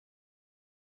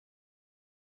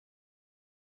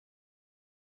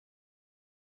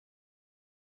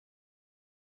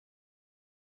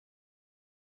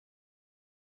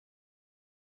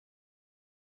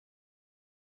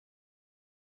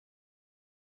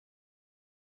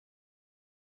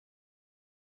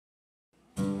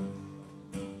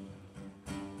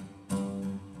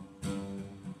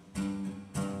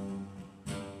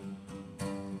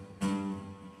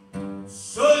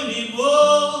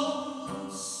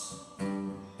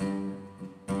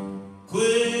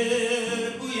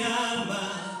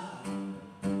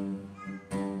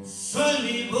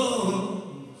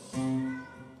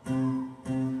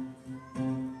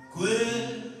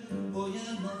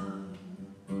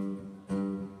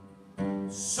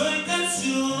Soy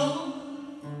canción,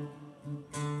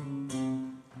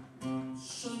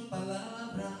 soy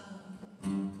palabra,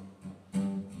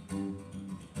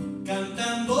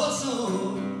 cantando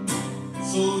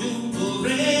soy un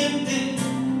torrente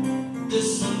de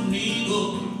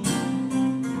sonido.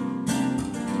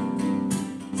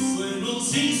 Sueno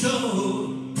sin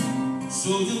sol,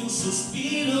 soy un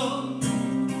suspiro,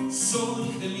 soy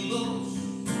gemidos.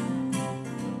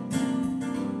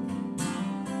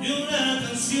 Y una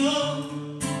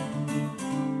canción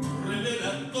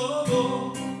revela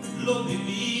todo lo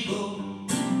vivido.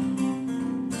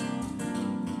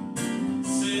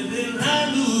 Sé de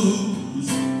la luz,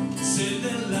 sé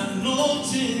de la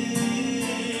noche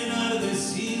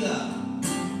enardecida,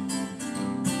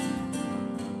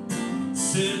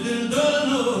 sé del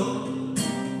dolor,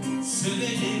 sé de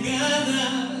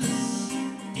llegadas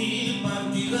y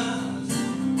partidas.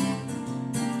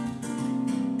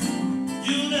 Y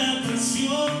una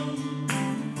canción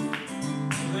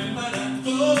repara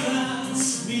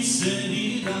todas mis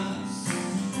heridas.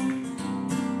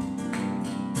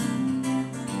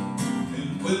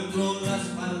 Encuentro las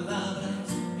palabras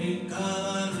en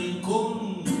cada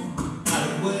rincón, al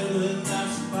vuelo en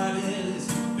las paredes,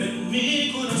 en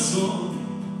mi corazón.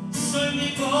 Soy mi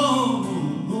voz,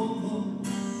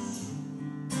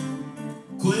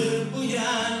 cuerpo y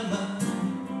alma.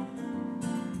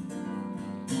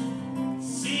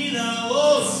 La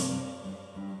voz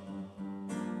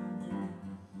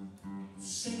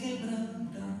se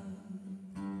quebranta,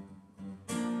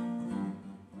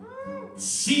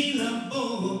 si la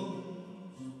voz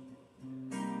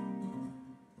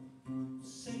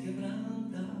se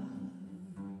quebranta,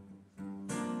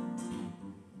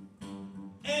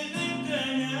 en la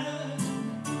entraña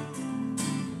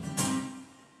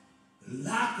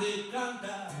la que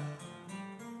canta.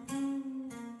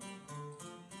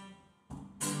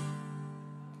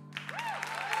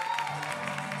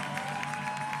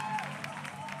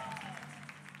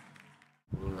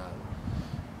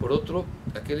 Por otro,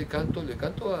 ¿a qué le canto? Le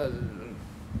canto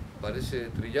parece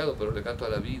trillado, pero le canto a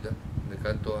la vida, le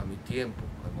canto a mi tiempo,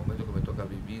 al momento que me toca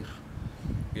vivir.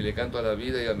 Y le canto a la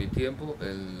vida y a mi tiempo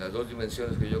en las dos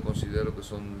dimensiones que yo considero que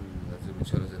son las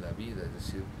dimensiones de la vida, es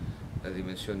decir, la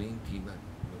dimensión íntima,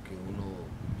 lo que uno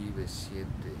vive,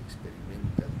 siente,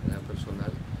 experimenta de manera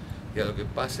personal, y a lo que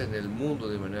pasa en el mundo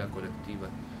de manera colectiva.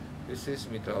 Ese es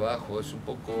mi trabajo, es un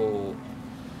poco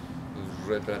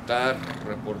retratar,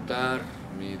 reportar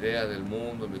mi idea del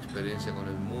mundo, mi experiencia con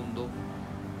el mundo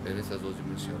en esas dos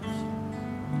dimensiones.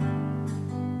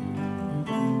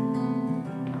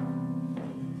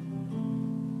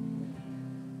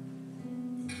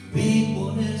 Vi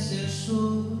ponerse el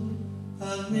sol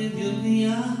al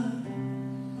mediodía,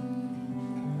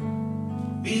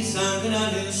 vi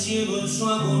sangrar el cielo en su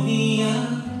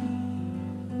agonía,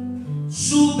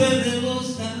 supe de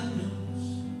los años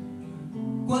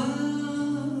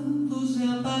cuando se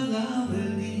apagaba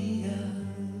el día.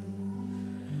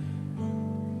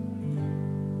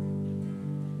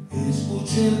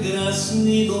 Escuché el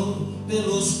graznido de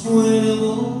los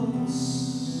cuervos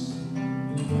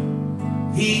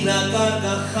y la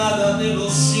carcajada de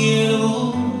los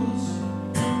ciervos,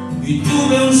 y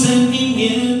tuve un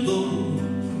sentimiento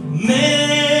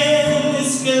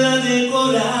mezcla de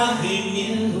coraje y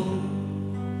miedo.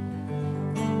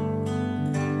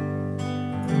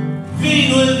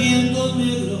 Vino el viento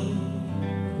negro,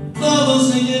 todo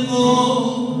se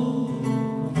llevó.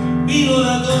 Vino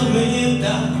la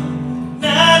tormenta,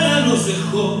 nada nos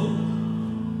dejó.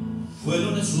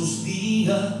 Fueron esos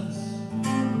días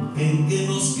en que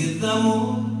nos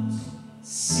quedamos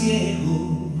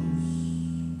ciegos.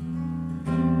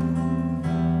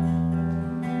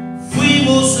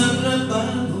 Fuimos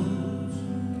atrapados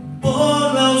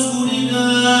por la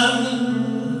oscuridad,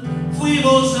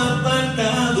 fuimos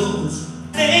apartados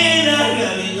de la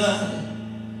realidad,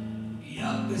 y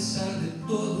a pesar de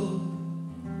todo,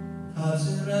 al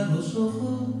cerrar los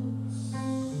ojos,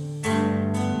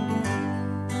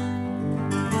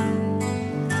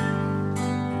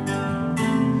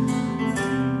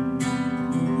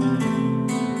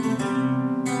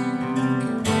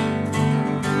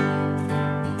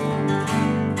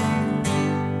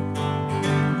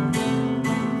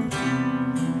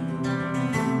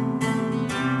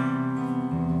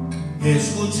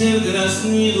 escuché el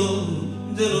graznido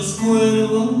de los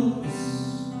cuervos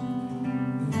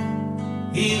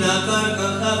y la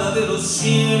carcajada de los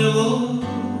ciervos,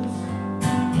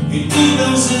 y tuve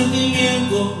un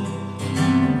sentimiento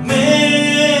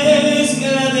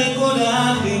mezcla de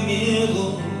coraje y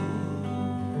miedo.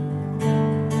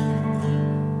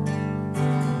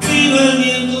 Vino el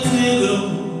viento negro,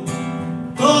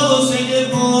 todo se llevó.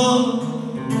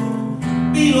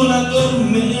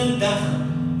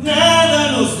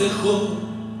 dejó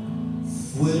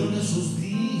fueron esos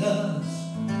días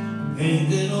en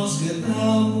que nos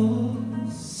quedamos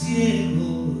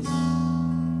ciegos.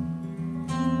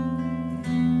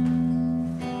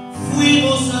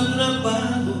 Fuimos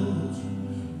atrapados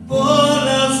por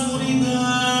la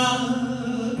oscuridad,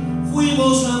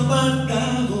 fuimos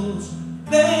apartados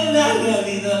de la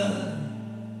realidad,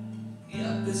 y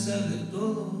a pesar de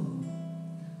todo,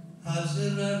 al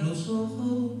cerrar los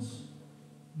ojos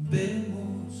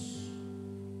vemos,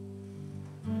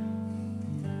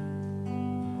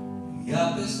 y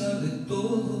a pesar de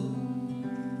todo,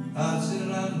 al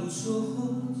cerrar los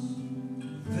ojos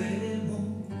vemos.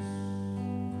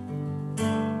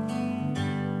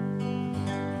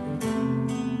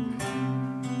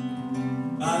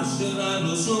 Al cerrar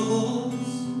los ojos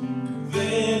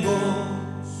vemos.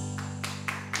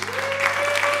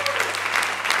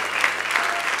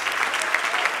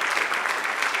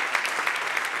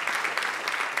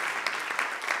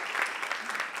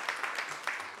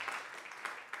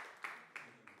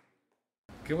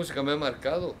 ¿Qué música me ha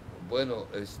marcado? Bueno,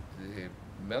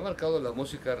 me ha marcado la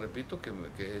música, repito, que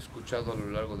he escuchado a lo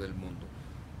largo del mundo,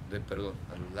 a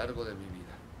lo largo de mi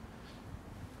vida.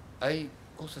 Hay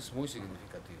cosas muy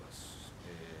significativas.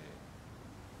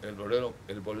 El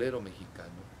bolero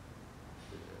mexicano,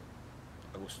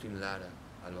 Agustín Lara,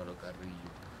 Álvaro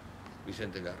Carrillo,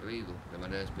 Vicente Garrido, de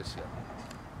manera especial.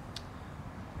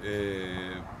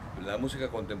 La música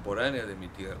contemporánea de mi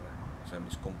tierra, o sea,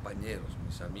 mis compañeros,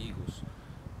 mis amigos,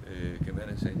 que me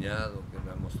han enseñado, que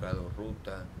me han mostrado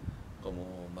ruta,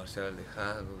 como Marcial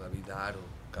Alejandro, David Aro,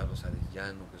 Carlos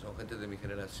Arellano, que son gente de mi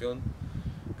generación,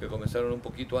 que comenzaron un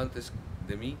poquito antes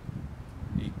de mí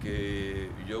y que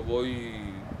yo voy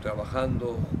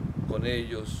trabajando con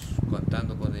ellos,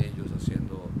 cantando con ellos,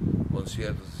 haciendo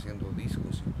conciertos, haciendo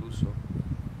discos incluso.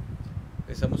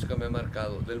 Esa música me ha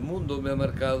marcado. Del mundo me ha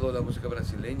marcado la música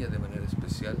brasileña de manera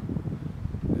especial,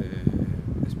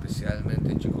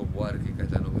 especialmente Chico Buarque,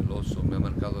 Caetano Veloso. Me ha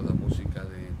marcado la música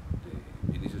de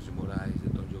Vinicius de Moraes, de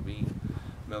Don Jobim.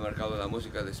 Me ha marcado la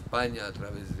música de España a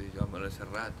través de Joan Manuel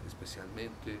Serrat,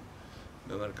 especialmente.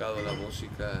 Me ha marcado la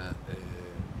música de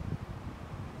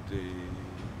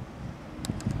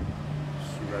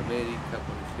Sudamérica,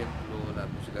 por ejemplo, la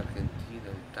música argentina,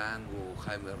 el tango,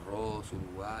 Jaime Ross,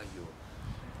 uruguayo.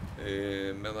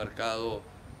 Me ha marcado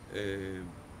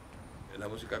la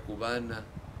música cubana.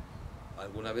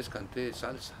 Alguna vez canté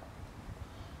salsa,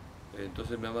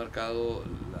 entonces me ha marcado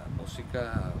la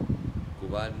música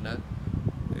cubana,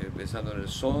 pensando en el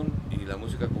son, y la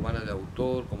música cubana de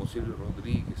autor, como Silvio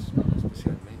Rodríguez,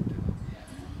 especialmente, ¿no?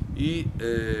 Y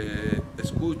he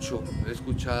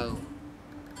escuchado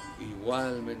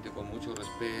igualmente con mucho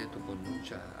respeto, con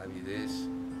mucha avidez,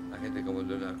 a gente como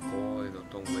Leonard Cohen o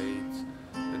Tom Waits,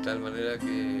 de tal manera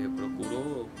que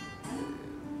procuro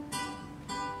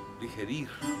digerir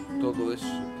todo eso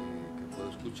que puedo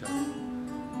escuchar.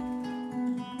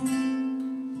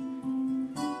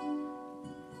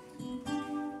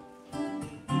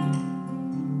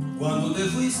 Cuando te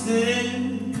fuiste,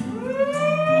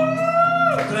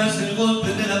 tras el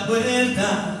golpe de la puerta,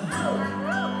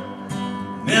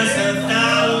 me ha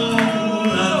saltado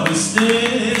la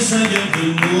tristeza y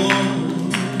el temor.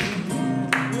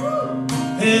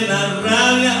 En la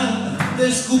rabia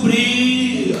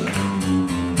descubrí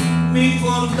mi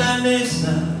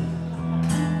fortaleza,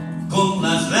 con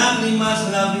las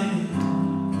lágrimas lavé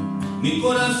mi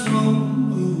corazón.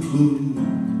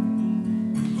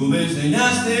 Tú me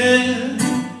enseñaste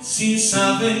sin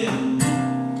saber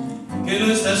que no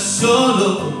estás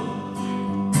solo,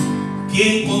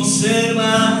 quien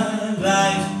conserva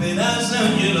la esperanza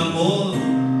y el amor.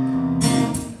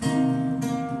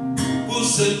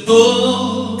 Puse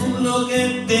todo lo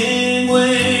que tengo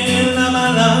en la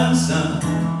balanza.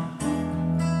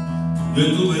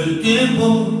 Yo tuve el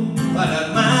tiempo para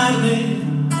armarme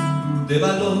de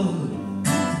valor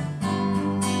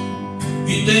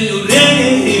y te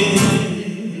lloré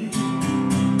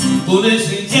con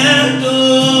ese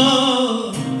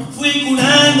llanto, fui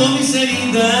curando mis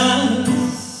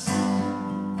heridas.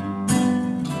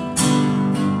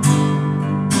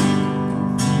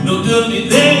 No te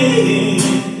olvidé,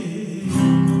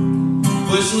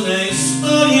 pues una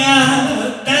historia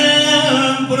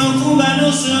tan profunda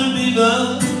no se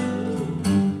olvida.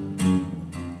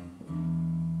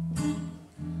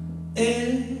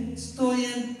 Estoy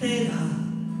entera,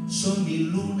 soy mi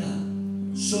luna,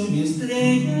 soy mi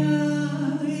estrella,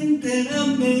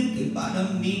 enteramente para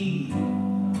mí.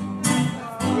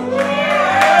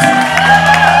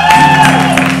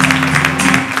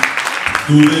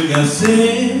 Tuve que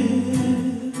hacer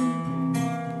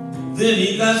de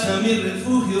mi casa mi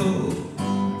refugio,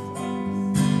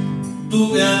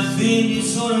 tuve al fin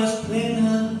mis horas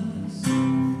plenas,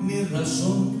 mi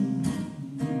razón.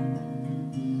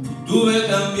 Tuve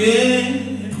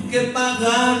también que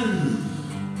pagar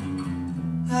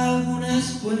algunas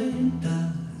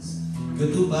cuentas que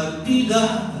tu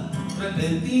partida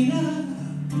repentina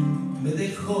me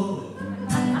dejó.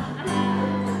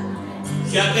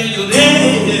 Ya que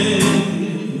lloré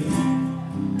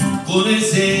con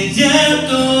ese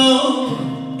llanto,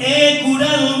 he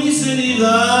curado mis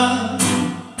heridas.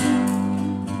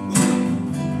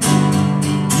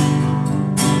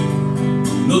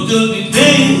 No te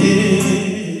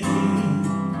olvidé,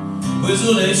 pues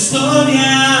una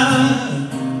historia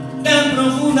tan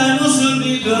profunda no se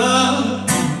olvida.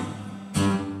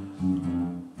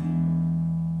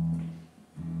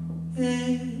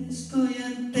 Estoy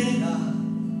entera,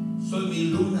 soy mi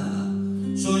luna,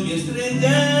 soy mi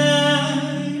estrella,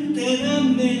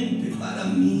 enteramente para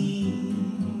mí.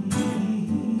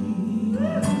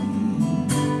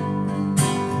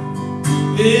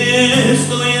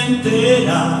 Estoy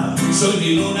entera, soy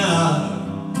mi luna,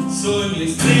 soy mi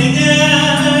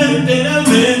estrella,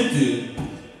 enteramente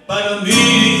para mí.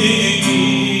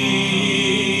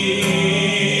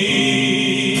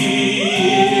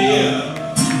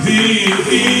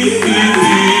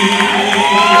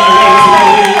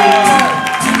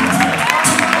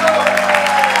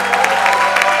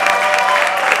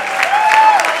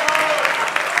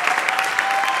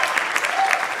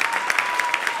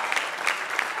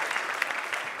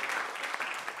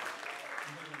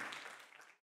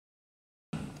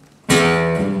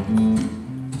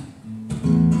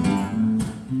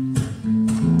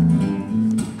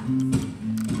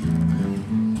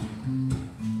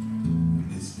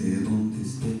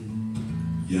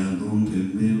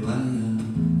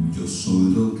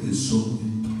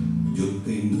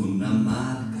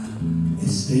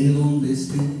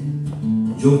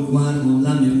 Yo guardo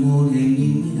la memoria en mi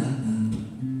mirada.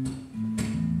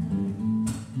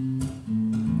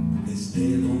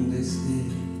 Esté donde esté,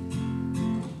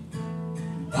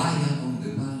 vaya donde